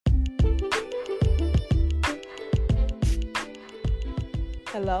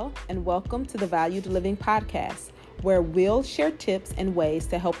Hello, and welcome to the Valued Living Podcast, where we'll share tips and ways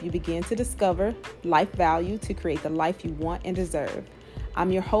to help you begin to discover life value to create the life you want and deserve.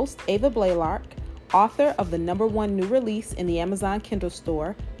 I'm your host, Ava Blaylark, author of the #1 new release in the Amazon Kindle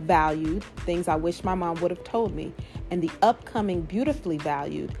store, Valued, Things I Wish My Mom Would Have Told Me, and the upcoming Beautifully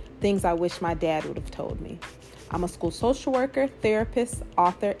Valued, Things I Wish My Dad Would Have Told Me. I'm a school social worker, therapist,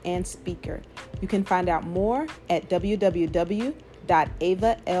 author, and speaker. You can find out more at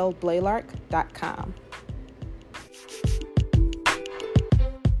www.avalblaylark.com.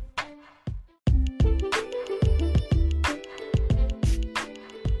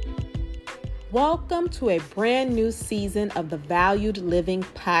 Welcome to a brand new season of the Valued Living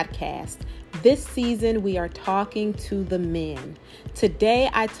Podcast. This season, we are talking to the men. Today,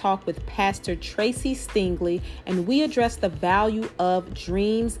 I talk with Pastor Tracy Stingley, and we address the value of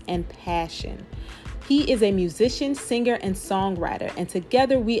dreams and passion. He is a musician, singer, and songwriter, and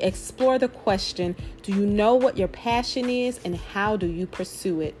together we explore the question, do you know what your passion is, and how do you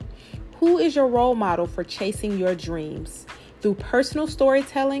pursue it? Who is your role model for chasing your dreams? Through personal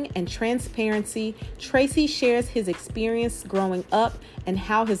storytelling and transparency, Tracy shares his experience growing up and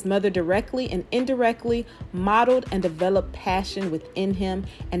how his mother directly and indirectly modeled and developed passion within him,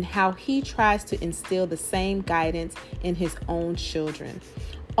 and how he tries to instill the same guidance in his own children.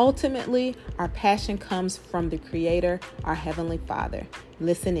 Ultimately, our passion comes from the Creator, our Heavenly Father.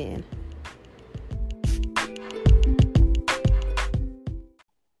 Listen in.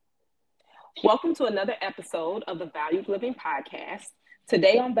 Welcome to another episode of the Valued Living Podcast.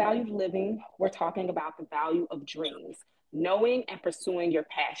 Today on Valued Living, we're talking about the value of dreams, knowing and pursuing your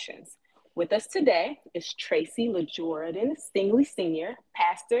passions. With us today is Tracy LaJordan Stingley Sr.,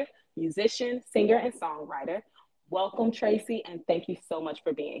 pastor, musician, singer, and songwriter. Welcome, Tracy, and thank you so much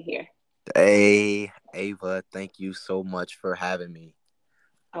for being here. Hey, Ava, thank you so much for having me.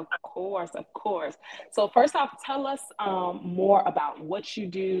 Of course, of course. So first off, tell us more about what you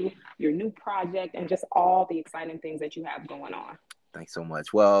do, your new project, and just all the exciting things that you have going on. Thanks so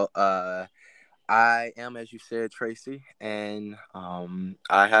much. Well, I am, as you said, Tracy, and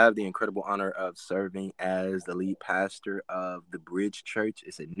I have the incredible honor of serving as the lead pastor of the Bridge Church.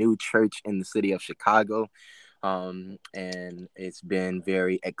 It's a new church in the city of Chicago. And it's been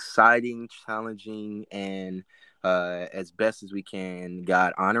very exciting, challenging, and as best as we can,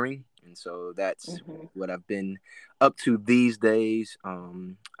 God honoring. And so that's what I've been up to these days.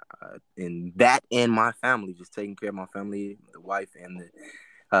 And that and my family, just taking care of my family, the wife, and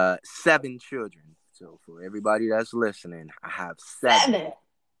the 7 children. So for everybody that's listening, I have 7.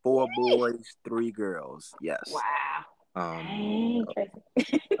 4 boys, 3 girls. Yes. Wow. A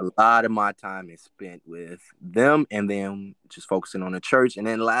lot of my time is spent with them, and then just focusing on the church. And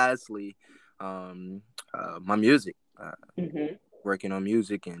then lastly, my music, working on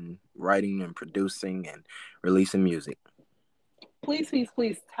music and writing and producing and releasing music. Please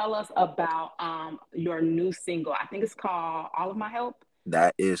tell us about your new single. I think it's called All of My Help.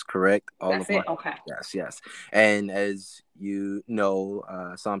 That is correct. That's it? Okay. Yes. And as you know,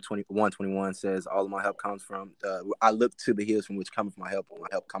 Psalm 121 says, all of my help comes from, I look to the hills from which cometh my help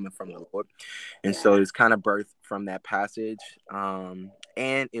coming from the Lord. And so it's kind of birthed from that passage. And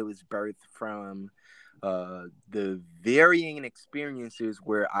it was birthed from the varying experiences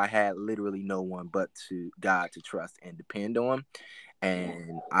where I had literally no one but God to trust and depend on.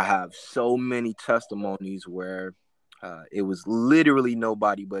 And I have so many testimonies where it was literally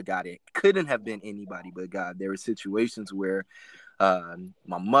nobody but God. It couldn't have been anybody but God. There were situations where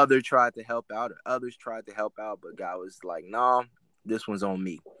my mother tried to help out, or others tried to help out, but God was like, "No, this one's on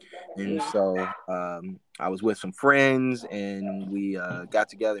me." And so I was with some friends, and we got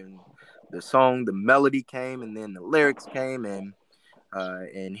together, and the melody came, and then the lyrics came, and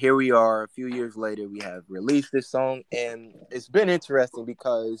here we are. A few years later, we have released this song, and it's been interesting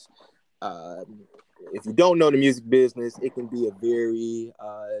because if you don't know the music business, it can be a very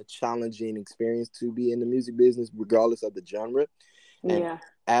challenging experience to be in the music business, regardless of the genre. And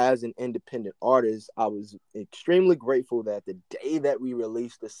as an independent artist, I was extremely grateful that the day that we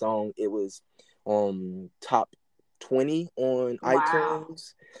released the song, it was on top 20 on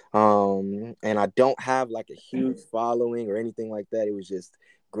iTunes. And I don't have like a huge following or anything like that. It was just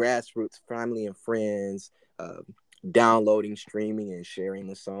grassroots, family and friends, downloading, streaming, and sharing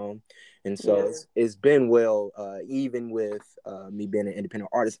the song. And so it's been well, even with me being an independent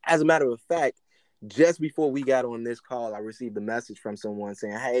artist. As a matter of fact, just before we got on this call, I received a message from someone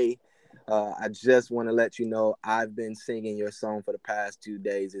saying, "Hey, I just want to let you know I've been singing your song for the past 2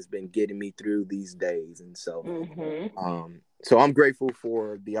 days. It's been getting me through these days." And so so I'm grateful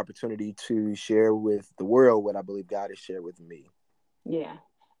for the opportunity to share with the world what I believe God has shared with me. Yeah.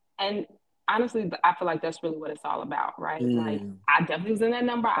 And honestly, I feel like that's really what it's all about, right? Like Mm. I definitely was in that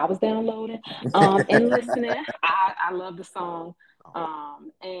number. I was downloading, and listening. I love the song. Oh,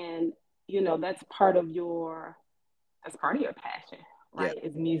 And that's part of your passion, yeah, right?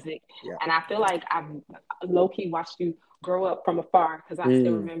 Is music. yeah. And I feel like I've low key watched you grow up from afar because I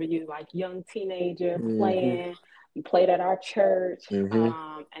still Mm. remember you like young teenager Mm-hmm. playing. You played at our church,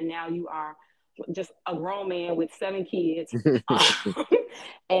 Mm-hmm. and now you are just a grown man with 7 kids, um,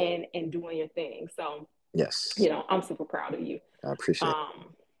 and doing your thing. So Yes, I'm super proud of you. I appreciate it.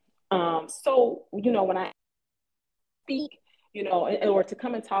 Um, so when I speak, or to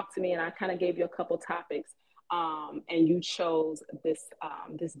come and talk to me, and I kind of gave you a couple topics, and you chose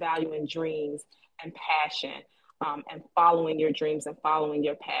this value in dreams and passion, and following your dreams and following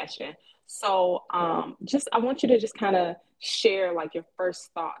your passion. So, just I want you to just kind of share like your first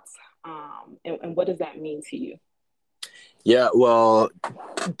thoughts, and what does that mean to you? Yeah, well,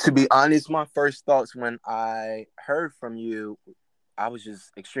 to be honest, my first thoughts when I heard from you, I was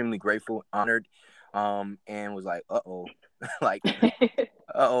just extremely grateful, honored, and was like, "Uh-oh," like,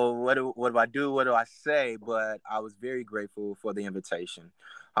 "Uh-oh, what do I do? What do I say?" But I was very grateful for the invitation,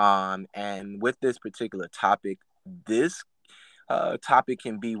 and with this particular topic, this topic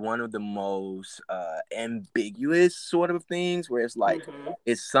can be one of the most ambiguous sort of things where it's like Hmm.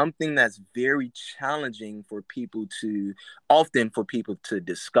 it's something that's very challenging for people to often for people to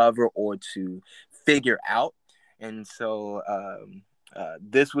discover or to figure out. And so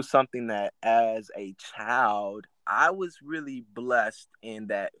this was something that as a child I was really blessed in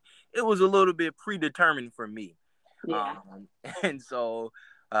that it was a little bit predetermined for me. Yeah. And so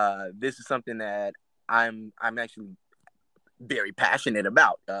this is something that I'm actually very passionate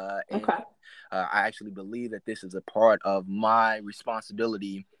about. And Okay. I actually believe that this is a part of my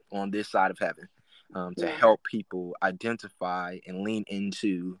responsibility on this side of heaven, to Yeah. help people identify and lean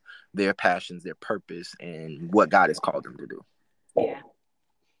into their passions, their purpose, and what God has called them to do. Yeah.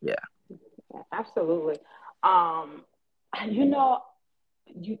 Yeah. Yeah, absolutely. Um, you know,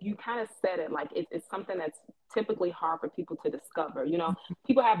 you kind of said it like it's something that's typically hard for people to discover.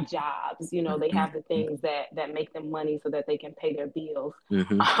 People have jobs, they Mm-hmm. have the things that make them money so that they can pay their bills.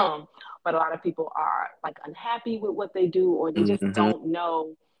 Mm-hmm. um, but a lot of people are like unhappy with what they do, or they just Mm-hmm. don't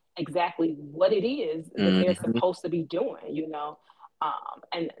know exactly what it is that they're Mm-hmm. supposed to be doing.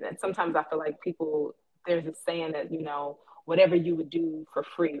 And sometimes I feel like people, there's a saying that whatever you would do for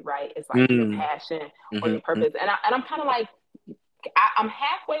free, right, it's like your Mm-hmm. passion or your Mm-hmm. purpose. And I'm kind of like, I'm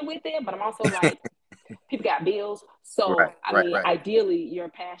halfway with it, but I'm also like, people got bills. Right. So, I Right. mean, Right. ideally, your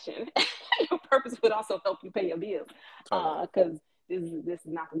passion, your purpose would also help you pay your bills. Totally. Because this is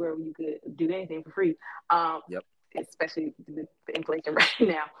not the world where you could do anything for free, um, Yep. especially with the inflation right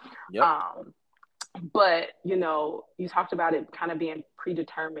now. Yep. Um, but, you talked about it kind of being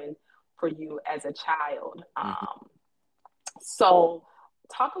predetermined for you as a child. Mm-hmm. So,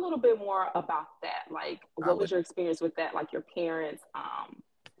 talk a little bit more about that. Like, I what will. was your experience with that? Like your parents,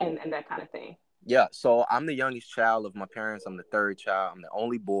 and that kind of thing. Yeah, so I'm the youngest child of my parents. I'm the third child. I'm the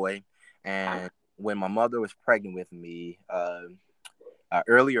only boy. Okay. And when my mother was pregnant with me,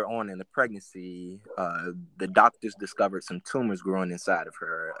 earlier on in the pregnancy, the doctors discovered some tumors growing inside of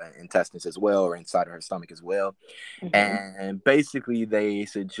her intestines as well, or inside of her stomach as well. Hmm. And basically, they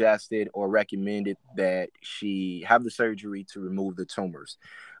suggested or recommended that she have the surgery to remove the tumors.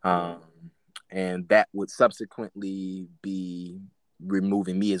 Yeah. Um, and that would subsequently be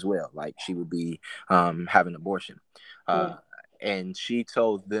removing me as well. Like she would be having abortion. Yeah. Uh, and she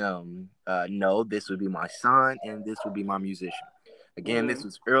told them, no, this would be my son and this would be my musician. Again, this Mm.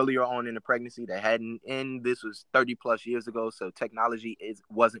 was earlier on in the pregnancy. They hadn't, and this was 30 plus years ago. So technology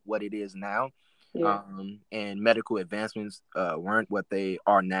wasn't what it is now. Yeah. And medical advancements weren't what they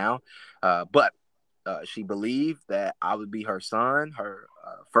are now. But she believed that I would be her son, her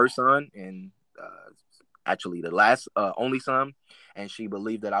first son, and actually the last only son, and she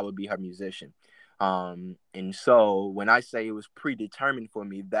believed that I would be her musician. And so when I say it was predetermined for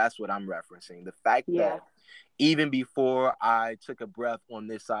me, that's what I'm referencing. The fact Yeah. that even before I took a breath on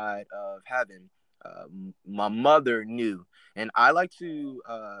this side of heaven, my mother knew. And I like to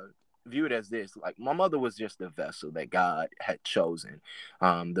view it as this: like, my mother was just the vessel that God had chosen,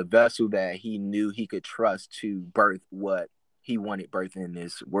 the vessel that he knew he could trust to birth what he wanted birth in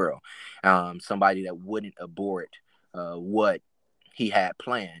this world. Somebody that wouldn't abort what he had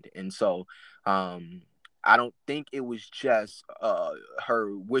planned. And so I don't think it was just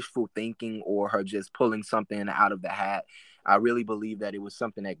her wishful thinking or her just pulling something out of the hat. I really believe that it was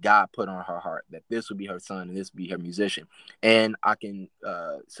something that God put on her heart, that this would be her son and this would be her musician. And I can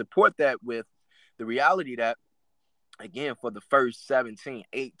support that with the reality that again, for the first 17,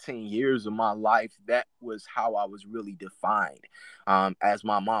 18 years of my life, that was how I was really defined. As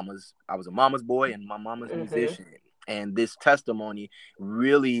I was a mama's boy and my mama's musician. And this testimony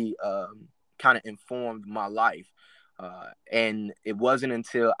really kind of informed my life. And it wasn't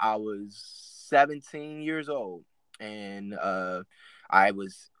until I was 17 years old and I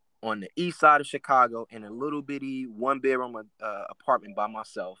was on the east side of Chicago in a little bitty one-bedroom apartment by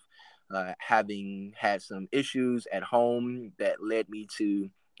myself, having had some issues at home that led me to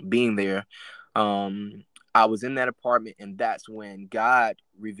being there. I was in that apartment, and that's when God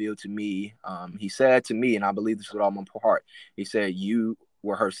revealed to me. He said to me, and I believe this with all my heart, he said, "You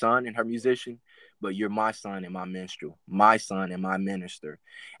were her son and her musician, but you're my son and my minstrel, my son and my minister."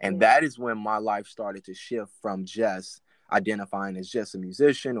 And that is when my life started to shift from just identifying as just a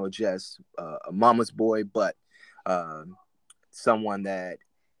musician or just a mama's boy, but someone that,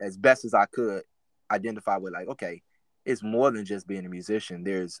 as best as I could, identify with, like, okay, it's more than just being a musician.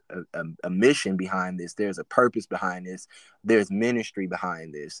 There's a mission behind this. There's a purpose behind this. There's ministry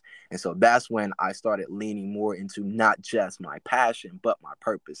behind this. And so that's when I started leaning more into not just my passion, but my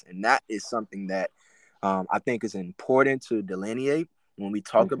purpose. And that is something that I think is important to delineate when we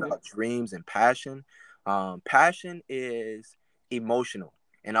talk about dreams and passion. Passion is emotional.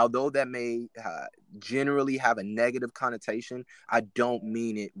 And although that may generally have a negative connotation, I don't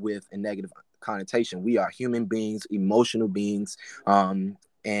mean it with a negative connotation. We are human beings, emotional beings,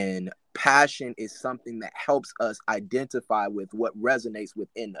 and passion is something that helps us identify with what resonates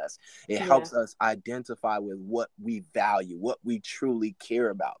within us. It helps us identify with what we value, what we truly care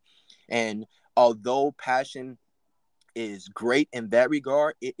about. And although passion is great in that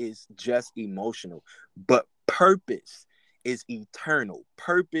regard, it is just emotional. But purpose is eternal.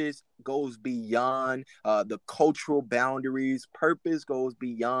 Purpose goes beyond the cultural boundaries. Purpose goes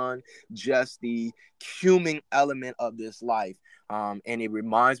beyond just the human element of this life. And it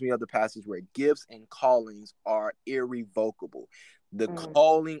reminds me of the passage where gifts and callings are irrevocable. The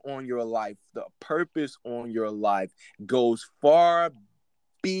calling on your life, the purpose on your life goes far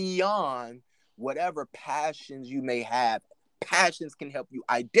beyond whatever passions you may have. Passions can help you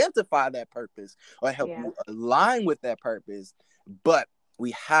identify that purpose or help you align with that purpose, but we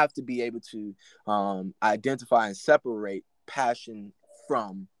have to be able to identify and separate passion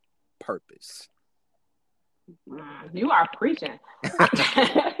from purpose. You are preaching.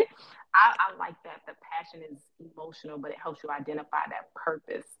 I like that. The passion is emotional, but it helps you identify that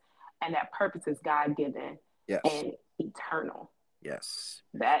purpose, and that purpose is God-given and eternal. Yes.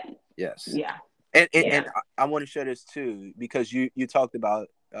 Yeah. And I want to share this too, because you talked about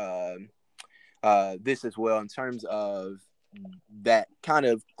this as well, in terms of that kind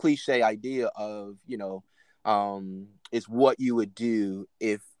of cliche idea of, it's what you would do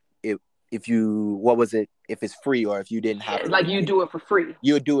if you, what was it, if it's free, or if you didn't have to, like, you do it for free.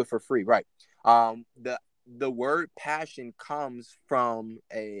 You would do it for free, right? The word passion comes from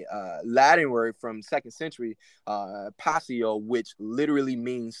a Latin word from 2nd century, passio, which literally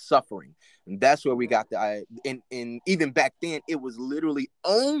means suffering. And that's where we got the, and even back then, it was literally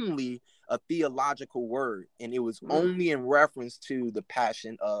only a theological word. And it was only in reference to the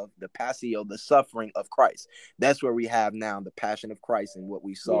passion of the passio, the suffering of Christ. That's where we have now the passion of Christ and what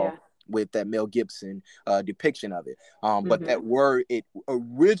we saw with that Mel Gibson depiction of it. But that word, it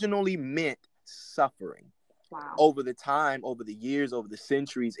originally meant suffering. Wow. Over the years, over the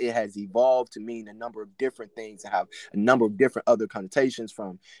centuries, it has evolved to mean a number of different things, and have a number of different other connotations,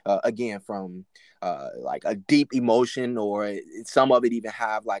 from like a deep emotion, or some of it even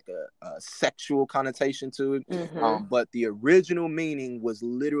have like a sexual connotation to it. But the original meaning was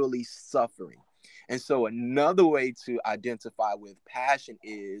literally suffering. And so another way to identify with passion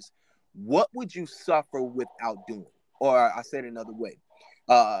is, what would you suffer without doing? Or I said it another way.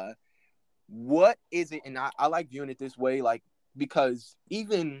 What is it? And I like viewing it this way, like, because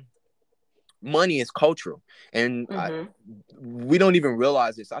even money is cultural, and we don't even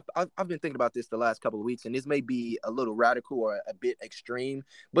realize this. I've been thinking about this the last couple of weeks, and this may be a little radical or a bit extreme,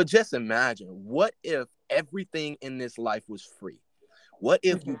 but just imagine, what if everything in this life was free? What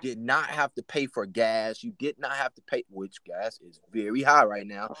if you did not have to pay for gas? You did not have to pay, which gas is very high right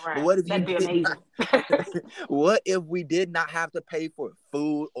now. Right. But what if That'd be amazing. What if we did not have to pay for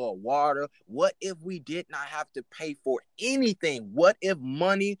food or water? What if we did not have to pay for anything? What if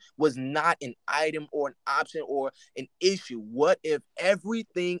money was not an item or an option or an issue? What if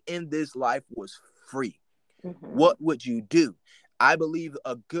everything in this life was free? What would you do? I believe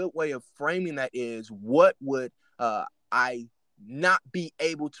a good way of framing that is, what would I not be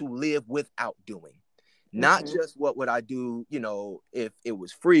able to live without doing? Not just what would I do, if it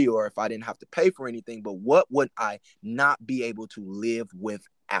was free or if I didn't have to pay for anything, but what would I not be able to live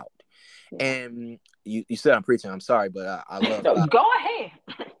without? Yeah. And you said I'm preaching. I'm sorry, but I love God. Go ahead.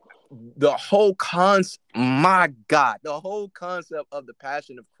 The whole concept, my God, the whole concept of the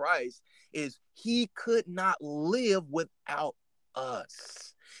Passion of Christ is he could not live without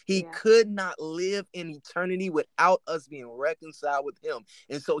us. He could not live in eternity without us being reconciled with him.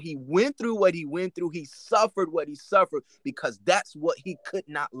 And so he went through what he went through. He suffered what he suffered because that's what he could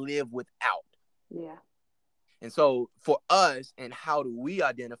not live without. Yeah. And so for us, and how do we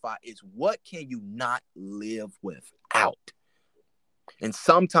identify, is what can you not live without? And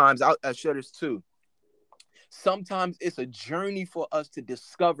sometimes, I'll share this too. Sometimes it's a journey for us to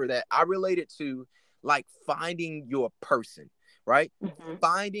discover that. I relate it to like finding your person, right?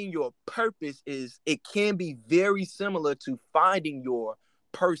 Finding your purpose it can be very similar to finding your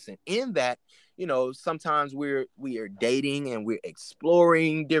person, in that, sometimes we are dating and we're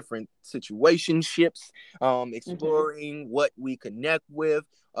exploring different situationships, exploring what we connect with,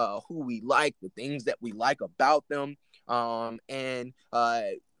 who we like, the things that we like about them. And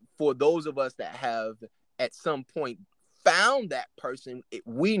for those of us that have at some point found that person,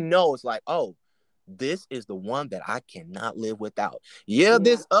 we know it's like, oh, this is the one that I cannot live without. Yeah,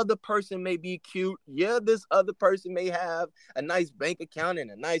 this other person may be cute. Yeah, this other person may have a nice bank account and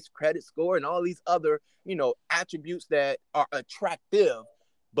a nice credit score and all these other, attributes that are attractive.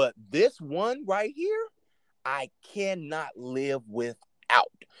 But this one right here, I cannot live without.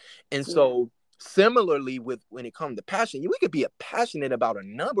 And so similarly, when it comes to passion, we could be passionate about a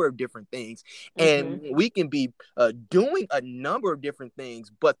number of different things, and we can be doing a number of different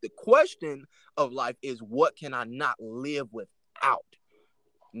things. But the question of life is, what can I not live without?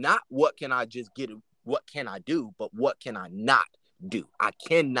 Not what can I just get, what can I do, but what can I not do? I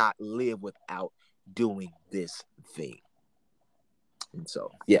cannot live without doing this thing. And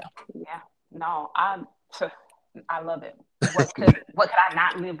so, yeah. No, I love it. What could I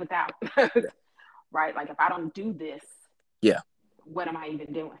not live without? Right? Like, if I don't do this, what am I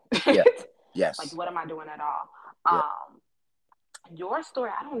even doing? Yes. Like, what am I doing at all? Your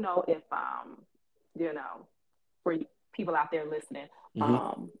story, I don't know if for people out there listening,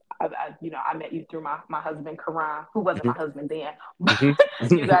 I met you through my husband Karan, who wasn't my husband then.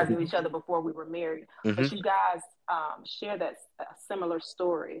 You guys knew each other before we were married. But you guys share that similar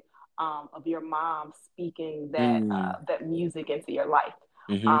story of your mom speaking that music into your life.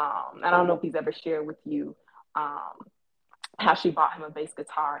 I don't know if he's ever shared with you how she bought him a bass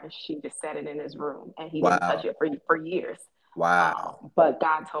guitar and she just set it in his room and he didn't touch it for years. Wow. But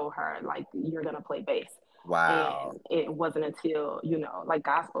God told her, like, you're going to play bass. Wow. And it wasn't until, like,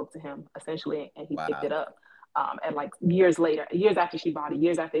 God spoke to him essentially and he picked it up. And like years after she bought it,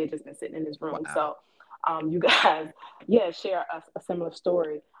 years after it had just been sitting in his room. So you guys, share a similar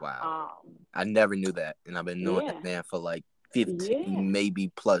story. Wow. I never knew that. And I've been knowing that man for like 15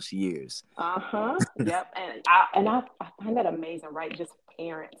 maybe plus years. Yep. And I find that amazing, right? Just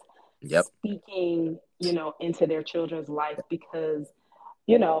parents speaking, into their children's life, because,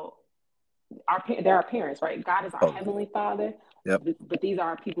 they're our parents, right? God is our heavenly Father, but these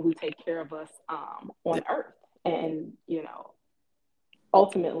are people who take care of us on earth. And,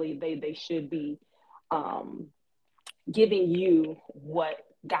 ultimately they should be giving you what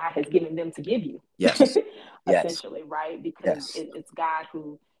God has given them to give you. Yes. Essentially, right? Because it's God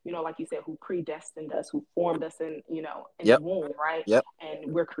who, like you said, who predestined us, who formed us in the womb, right?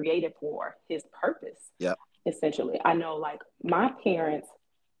 And we're created for his purpose. Essentially. I know, like, my parents,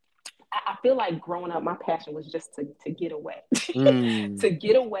 I feel like growing up, my passion was just to get away, to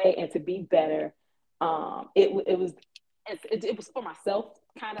get away and to be better. It was for myself,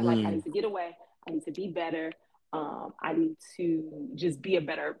 kind of like, I need to get away. I need to be better. I need to just be a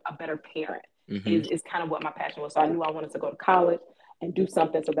better parent. Is kind of what my passion was. So I knew I wanted to go to college and do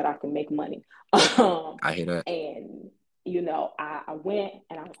something so that I can make money. I hear that. And I went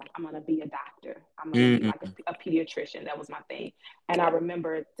and I was like, I'm gonna be a doctor. I'm gonna be like a pediatrician. That was my thing. And I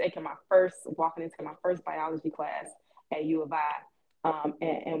remember walking into my first biology class at U of I,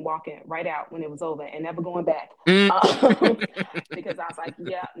 and walking right out when it was over and never going back. Because I was like,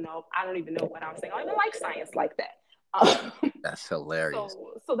 no, I don't even know what I'm saying. I don't like science like that. That's hilarious.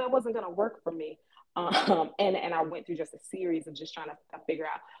 So that wasn't gonna work for me. And I went through just a series of just trying to figure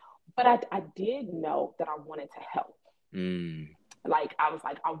out. But I did know that I wanted to help. Like, I was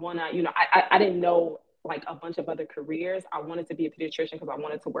like, I want to, I didn't know like a bunch of other careers. I wanted to be a pediatrician because I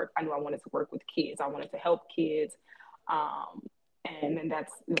wanted to work. I knew I wanted to work with kids. I wanted to help kids. And then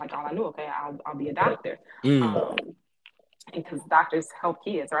that's like all I knew. Okay, I'll be a doctor. because doctors help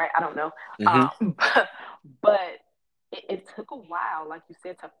kids, right? I don't know. Mm-hmm. But it took a while, like you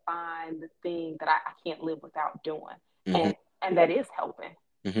said, to find the thing that I can't live without doing, Mm-hmm. and that is helping,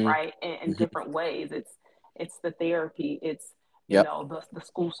 Mm-hmm. right? In Mm-hmm. different ways. It's the therapy. It's Yep. the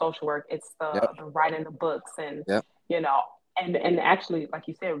school social work. It's Yep. the writing the books, and Yep. you know, and actually, like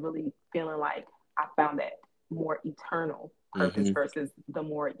you said, really feeling like I found that more eternal purpose Mm-hmm. versus the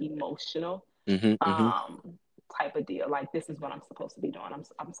more emotional Mm-hmm. Mm-hmm. um, type of deal. Like this is what I'm supposed to be doing.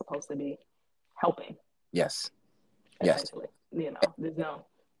 I'm supposed to be helping, Yes. Yes. essentially. There's no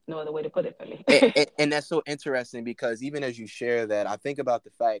other way to put it for me. And that's so interesting because even as you share that, I think about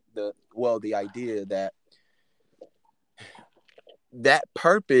the fact the idea that that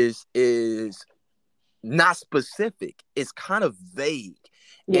purpose is not specific. It's kind of vague.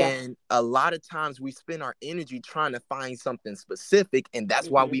 Yeah. And a lot of times we spend our energy trying to find something specific, and that's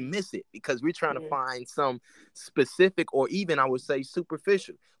why Mm-hmm. we miss it because we're trying to Mm-hmm. find some specific or even I would say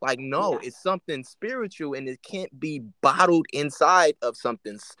superficial. Like, no, Yeah. it's something spiritual and it can't be bottled inside of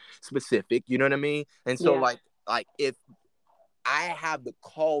something specific. You know what I mean? And so, Yeah. like if I have the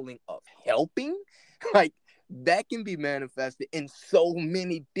calling of helping, like that can be manifested in so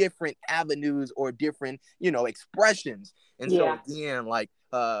many different avenues or different, expressions. And so Yeah. again, like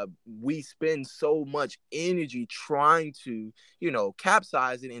we spend so much energy trying to,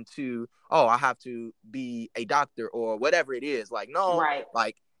 capsize it into, oh, I have to be a doctor or whatever it is. Like, no, Right.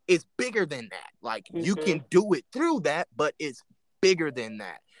 like it's bigger than that. Like you Mm-hmm. can do it through that, but it's bigger than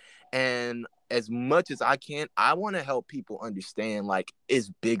that. And as much as I can, I want to help people understand like it's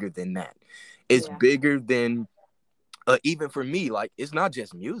bigger than that. It's Yeah. bigger than even for me, like it's not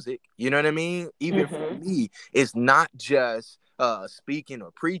just music. You know what I mean? Even for Mm-hmm. me, it's not just speaking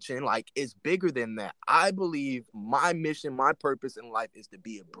or preaching. Like it's bigger than that. I believe my mission, my purpose in life is to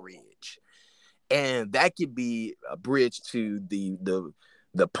be a bridge, and that could be a bridge to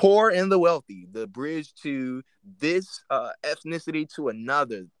the poor and the wealthy, the bridge to this ethnicity to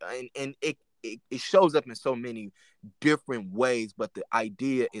another, and it shows up in so many different ways. But the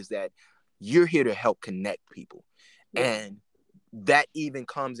idea is that you're here to help connect people, Yeah. and that even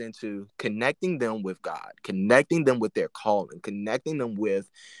comes into connecting them with God, connecting them with their calling, connecting them with,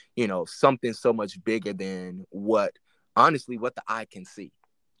 something so much bigger than what the eye can see.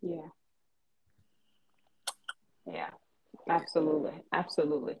 Yeah. Yeah. Absolutely.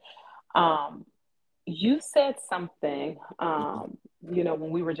 Absolutely. Um, you said something, Mhm.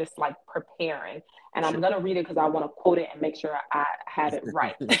 when we were just like preparing, and I'm Sure. going to read it because I want to quote it and make sure I have it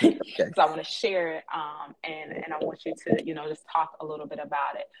right. Okay. Because I want to share it, and I want you to, just talk a little bit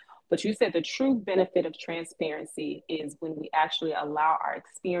about it. But you said the true benefit of transparency is when we actually allow our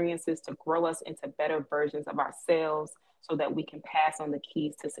experiences to grow us into better versions of ourselves so that we can pass on the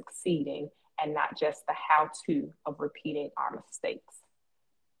keys to succeeding and not just the how to of repeating our mistakes.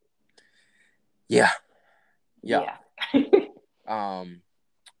 Yeah. Yeah. Yeah. Um,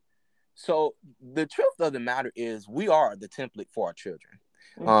 so the truth of the matter is we are the template for our children.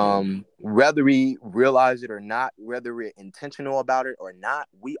 Mm-hmm. Whether we realize it or not, whether we're intentional about it or not,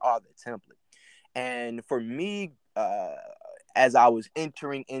 we are the template. And for me, as I was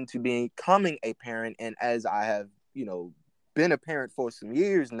entering into becoming a parent, and as I have, been a parent for some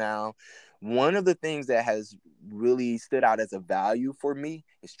years now, one of the things that has really stood out as a value for me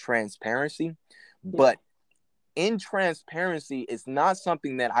is transparency. Yeah. But in transparency, it's not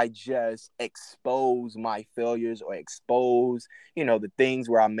something that I just expose my failures or expose, the things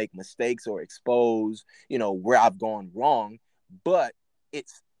where I make mistakes or expose, where I've gone wrong, but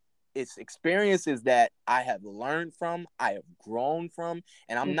it's experiences that I have learned from, I have grown from,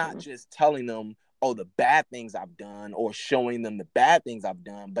 and I'm not Mm-hmm. just telling them, oh, the bad things I've done or showing them the bad things I've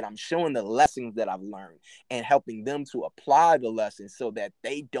done, but I'm showing the lessons that I've learned and helping them to apply the lessons so that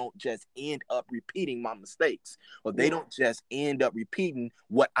they don't just end up repeating my mistakes or they Yeah. don't just end up repeating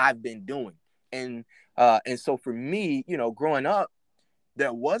what I've been doing. And so for me, growing up,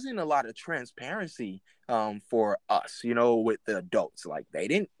 there wasn't a lot of transparency for us, with the adults. Like they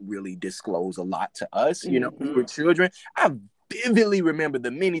didn't really disclose a lot to us. We Mm-hmm. were children. I vividly remember the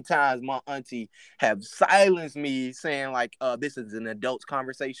many times my auntie have silenced me saying like, this is an adult's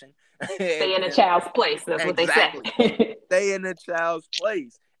conversation. Stay in a and child's place. That's what they say. exactly. Stay in a child's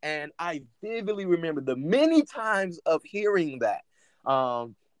place. And I vividly remember the many times of hearing that.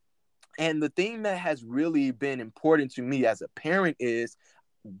 And the thing that has really been important to me as a parent is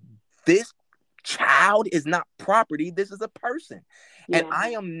this child is not property. This is a person. And Yeah. I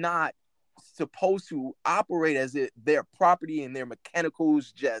am not supposed to operate as if their property and their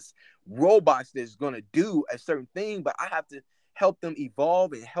mechanicals just robots that's going to do a certain thing. But I have to help them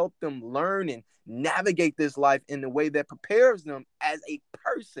evolve and help them learn and navigate this life in a way that prepares them as a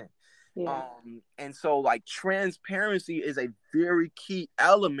person. Yeah. And so like transparency is a very key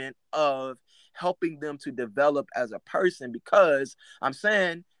element of helping them to develop as a person, because I'm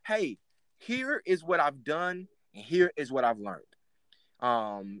saying, hey, here is what I've done and here is what I've learned.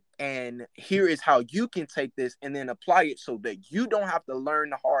 And here is how you can take this and then apply it so that you don't have to learn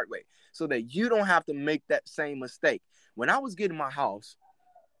the hard way, so that you don't have to make that same mistake. When I was getting my house,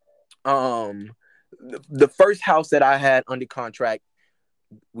 the first house that I had under contract,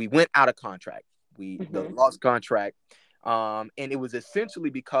 we went out of contract. We lost contract. And it was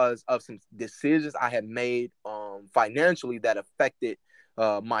essentially because of some decisions I had made financially that affected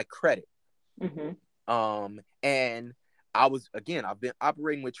my credit. And I've been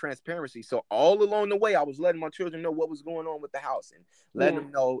operating with transparency. So all along the way, I was letting my children know what was going on with the house and letting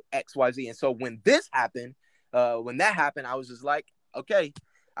them know X, Y, Z. And so when that happened, I was just like, okay,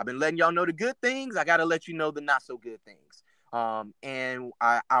 I've been letting y'all know the good things. I got to let you know the not so good things. And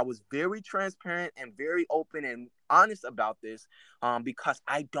I was very transparent and very open and honest about this because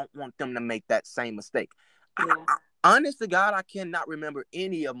I don't want them to make that same mistake. Honest to God, I cannot remember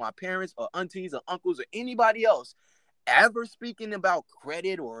any of my parents or aunties or uncles or anybody else ever speaking about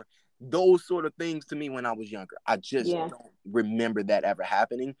credit or those sort of things to me when I was younger. I just don't remember that ever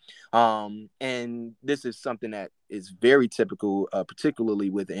happening. And this is something that is very typical, particularly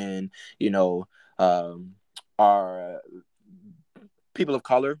within, our people of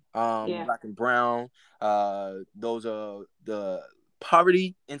color, Black and brown. Those are the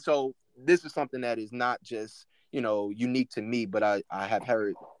poverty. And so this is something that is not just, unique to me, but I have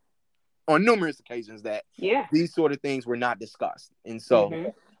heard on numerous occasions that these sort of things were not discussed. And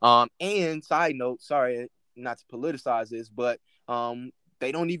so, and side note, sorry not to politicize this, but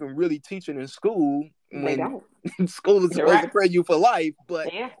they don't even really teach it in school. They don't. School is supposed to prepare you for life,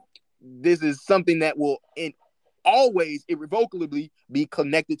 but this is something that will always irrevocably be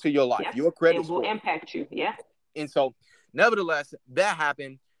connected to your life. Your credit score will impact you. And so, nevertheless, that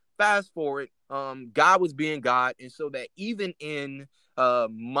happened. Fast forward, God was being God, and so that even in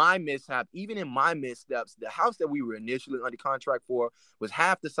my mishap, even in my missteps, the house that we were initially under contract for was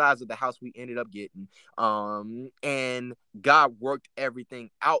half the size of the house we ended up getting. And God worked everything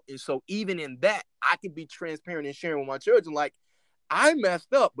out. And so even in that, I could be transparent and sharing with my children, like, I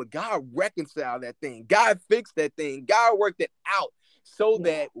messed up, but God reconciled that thing. God fixed that thing. God worked it out so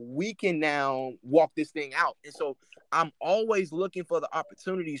that we can now walk this thing out. And so I'm always looking for the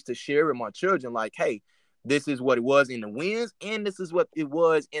opportunities to share with my children, like, hey, this is what it was in the wins, and this is what it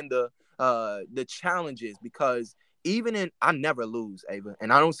was in the challenges. Because I never lose, Ava,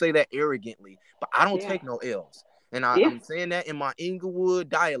 and I don't say that arrogantly, but I don't take no L's. And I'm saying that in my Inglewood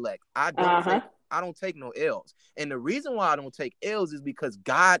dialect. I don't take no L's. And the reason why I don't take L's is because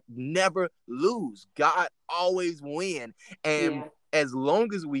God never lose. God always win. And as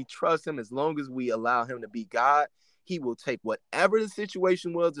long as we trust him, as long as we allow him to be God, he will take whatever the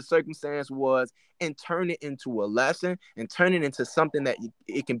situation was, the circumstance was, and turn it into a lesson and turn it into something that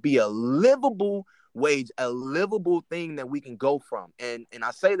it can be a livable wage, a livable thing that we can go from. And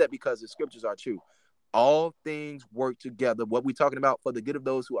I say that because the scriptures are true. All things work together. What we're talking about for the good of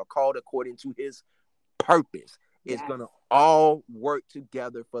those who are called according to his purpose. It's going to all work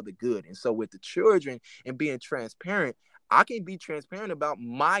together for the good. And so with the children and being transparent, I can be transparent about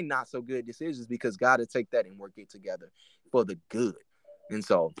my not so good decisions because God will take that and work it together for the good. And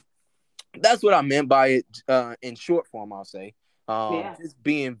so that's what I meant by it in short form, I'll say. Just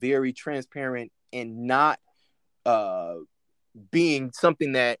being very transparent and not being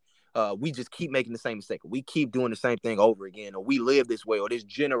something that we just keep making the same mistake. We keep doing the same thing over again, or we live this way, or this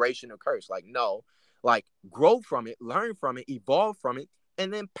generational curse. Like, no, like grow from it, learn from it, evolve from it,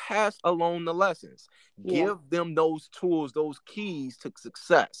 and then pass along the lessons. Give them those tools, those keys to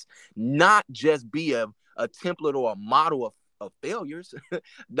success. Not just be a template or a model of failures.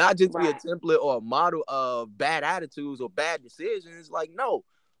 Not just be a template or a model of bad attitudes or bad decisions. Like, no,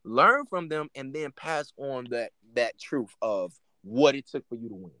 learn from them and then pass on that truth of what it took for you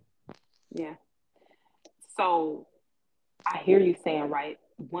to win. Yeah. So I hear you saying, right,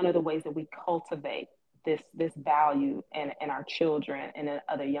 one of the ways that we cultivate this value in our children and in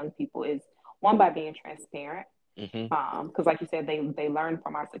other young people is one, by being transparent. Because like you said, they learn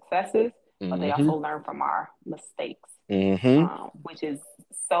from our successes, but they also learn from our mistakes, which is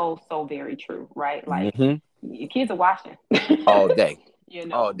so very true, right? Like your kids are watching all day.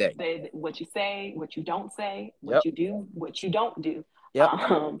 All day. What you say, what you don't say, what you do, what you don't do.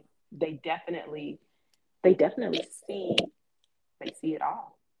 They definitely see it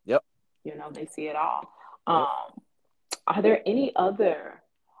all. They see it all. Are there any other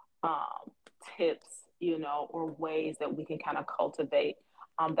tips, or ways that we can kind of cultivate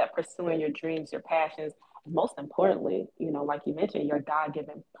that pursuing your dreams, your passions, most importantly, like you mentioned, your God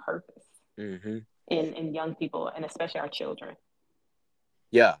given purpose Mm-hmm. in young people and especially our children?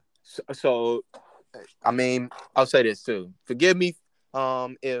 Yeah. So, I mean, I'll say this too. Forgive me,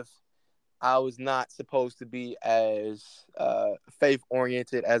 if I was not supposed to be as faith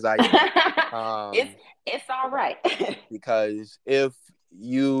oriented as I am. it's Um, it's all right. because if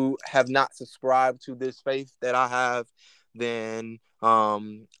you have not subscribed to this faith that I have, then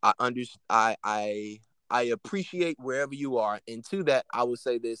I appreciate wherever you are. And to that, I would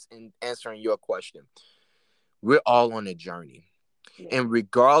say this in answering your question: we're all on a journey, Yeah. and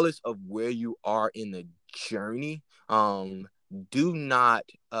regardless of where you are in the journey, do not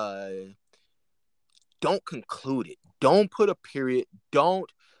don't conclude it. Don't put a period.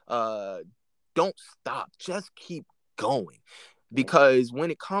 Uh don't stop. Just keep going. Yeah. Because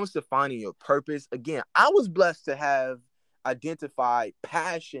when it comes to finding your purpose, again, I was blessed to have identified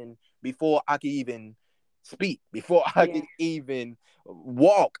passion before I could even speak, before I Yeah. could even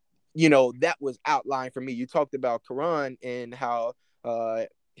walk. That was outlined for me. You talked about Quran and how uh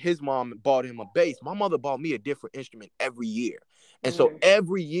his mom bought him a bass. My mother bought me a different instrument every year. And so Mm.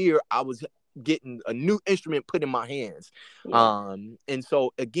 every year I was getting a new instrument put in my hands. Yeah. And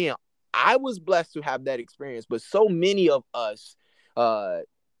so again, I was blessed to have that experience, but so many of us uh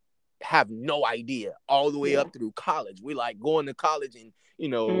have no idea all the way Yeah. up through college. We like going to college and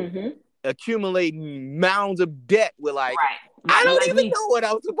Mm-hmm. accumulating mounds of debt. We're like, I Like don't even me know what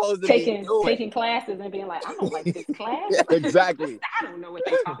I'm supposed to be taking doing. taking classes and being like, I don't like this class. Yeah, exactly. I don't know what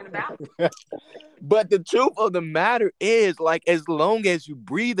they're talking about. But the truth of the matter is, like, as long as you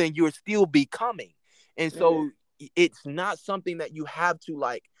breathe and you're still becoming. And Mm. so it's not something that you have to,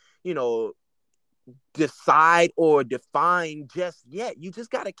 like, you know, decide or define just yet. You just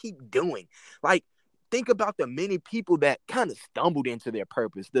got to keep doing. Like, think about the many people that kind of stumbled into their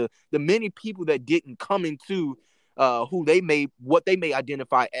purpose, the many people that didn't come into what they may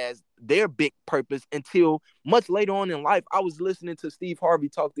identify as their big purpose until much later on in life. I was listening to Steve Harvey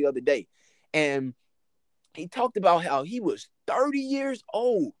talk the other day, and he talked about how he was 30 years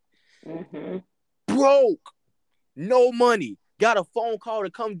old, Mm-hmm. broke, no money, got a phone call to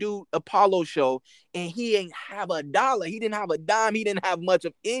come do Apollo show, and he ain't have a dollar. He didn't have a dime. He didn't have much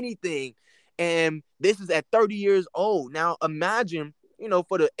of anything. And this is at 30 years old. Now imagine,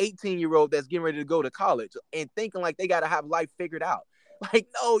 for the 18-year-old that's getting ready to go to college and thinking like they got to have life figured out. Like,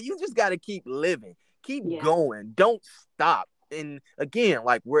 no, you just got to keep living, keep Yeah. going, don't stop. And again,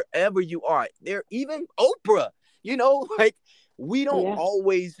 like, wherever you are, there, even Oprah, like, we don't Yeah.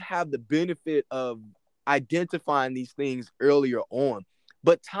 always have the benefit of identifying these things earlier on.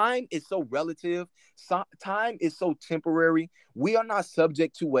 But time is so relative. Time is so temporary. We are not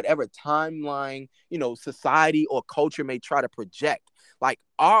subject to whatever timeline, society or culture may try to project. Like,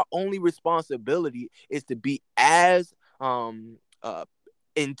 our only responsibility is to be as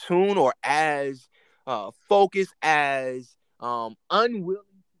in tune or as focused, as unwilling,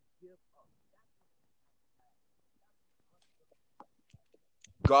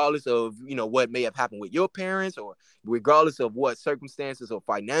 regardless of what may have happened with your parents, or regardless of what circumstances or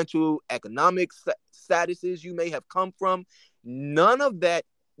financial economic statuses you may have come from. None of that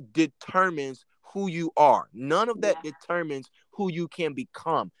determines who you are. None of that Yeah. determines who you can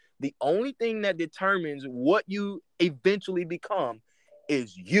become. The only thing that determines what you eventually become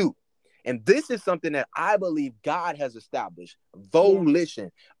is you. And this is something that I believe God has established: Yeah.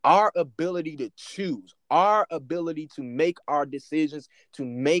 volition, our ability to choose, our ability to make our decisions,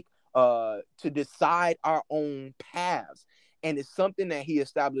 to decide our own paths. And it's something that he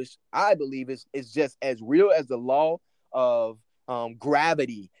established, I believe, is just as real as the law of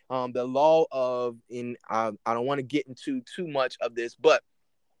gravity, the law of, I don't want to get into too much of this, but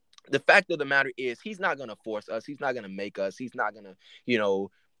the fact of the matter is, he's not going to force us. He's not going to make us. He's not going to,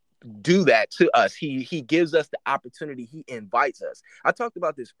 do that to us. He gives us the opportunity. He invites us. I talked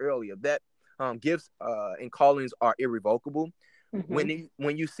about this earlier, that gifts and callings are irrevocable. Mm-hmm.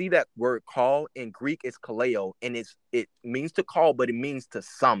 When you see that word call in Greek, it's kaleo, and it means to call, but it means to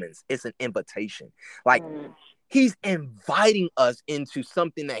summons. It's an invitation. Like, Mm. he's inviting us into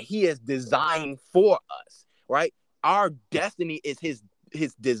something that he has designed for us, right? Our destiny is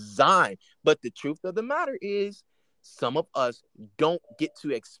his design. But the truth of the matter is, some of us don't get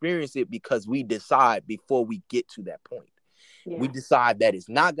to experience it because we decide before we get to that point. We Yeah. decide that it's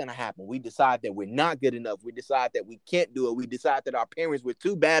not going to happen. We decide that we're not good enough. We decide that we can't do it. We decide that our parents were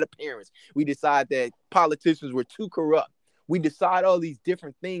too bad of parents. We decide that politicians were too corrupt. We decide all these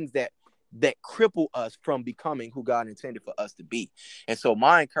different things that that cripple us from becoming who God intended for us to be. And so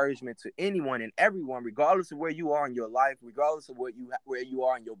my encouragement to anyone and everyone, regardless of where you are in your life, regardless of where you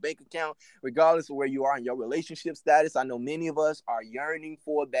are in your bank account, regardless of where you are in your relationship status, I know many of us are yearning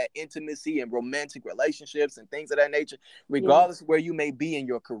for that intimacy and romantic relationships and things of that nature. Regardless of where you may be in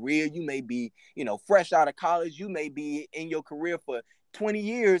your career, you may be, fresh out of college, you may be in your career for 20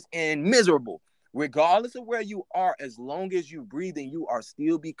 years and miserable. Regardless of where you are, as long as you're breathing, you are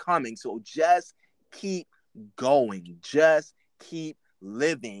still becoming. So just keep going. Just keep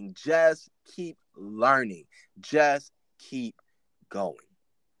living. Just keep learning. Just keep going.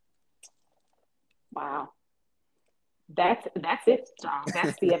 Wow. That's it, John.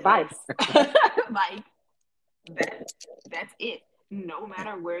 That's the advice. Like that's it. No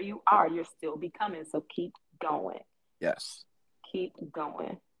matter where you are, you're still becoming. So keep going. Yes. Keep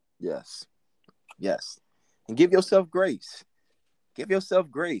going. Yes. Yes. And give yourself grace. Give yourself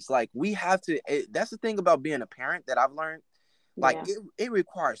grace. Like we have to, that's the thing about being a parent that I've learned. Like it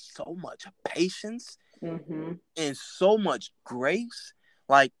requires so much patience and so much grace.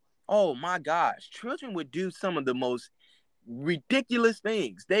 Like, oh my gosh, children would do some of the most ridiculous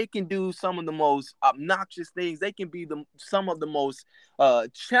things. They can do some of the most obnoxious things. They can be some of the most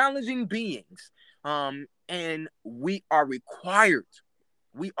challenging beings. And we are required.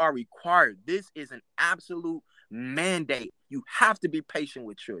 This is an absolute mandate. You have to be patient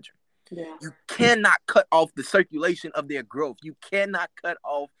with children. Yeah. You cannot cut off the circulation of their growth. You cannot cut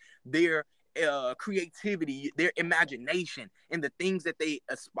off their creativity, their imagination, and the things that they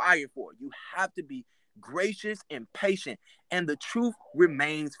aspire for. You have to be gracious and patient. And the truth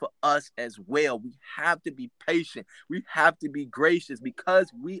remains for us as well. We have to be patient. We have to be gracious because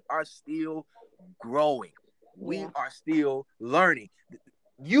we are still growing. We are still learning.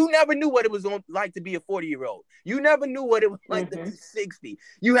 You never knew what it was like to be a 40-year-old. You never knew what it was like to be 60.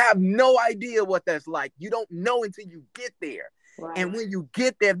 You have no idea what that's like. You don't know until you get there. Right. And when you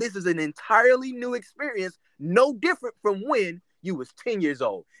get there, this is an entirely new experience, no different from when you was 10 years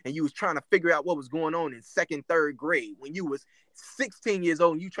old and you was trying to figure out what was going on in second, third grade. When you was 16 years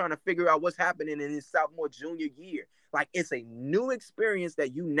old and you trying to figure out what's happening in his sophomore, junior year. Like it's a new experience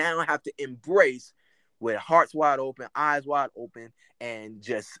that you now have to embrace with hearts wide open, eyes wide open, and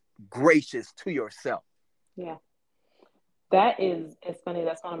just gracious to yourself. Yeah. It's funny.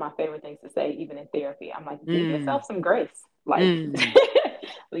 That's one of my favorite things to say, even in therapy. I'm like, give yourself some grace. Like,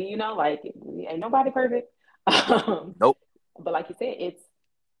 like ain't nobody perfect. Nope. But like you said, it's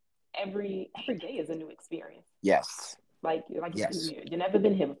every day is a new experience. Yes. Like yes. You've never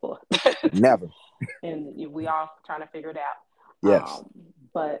been here before. Never. And we all trying to figure it out. Yes.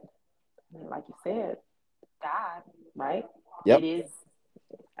 But like you said, God, right? Yep. It is.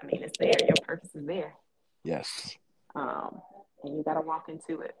 I mean, it's there. Your purpose is there. Yes. And you got to walk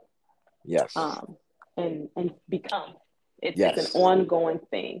into it. Yes. And become. It's an ongoing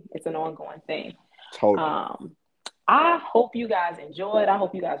thing. It's an ongoing thing. Totally. I hope you guys enjoyed. I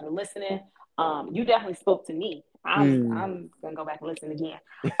hope you guys were listening. You definitely spoke to me. I'm gonna go back and listen again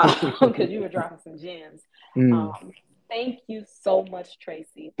because you were dropping some gems. Thank you so much,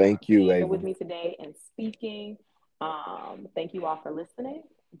 Tracy. Thank you, being here with me today and speaking. Thank you all for listening.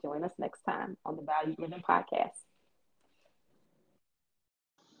 Join us next time on the Valued Living Podcast.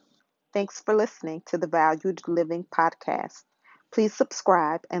 Thanks for listening to the Valued Living Podcast. Please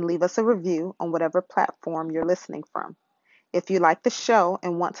subscribe and leave us a review on whatever platform you're listening from. If you like the show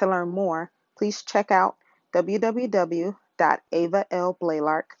and want to learn more, please check out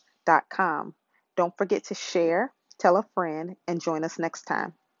www.avalblaylark.com. Don't forget to share, tell a friend, and join us next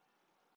time.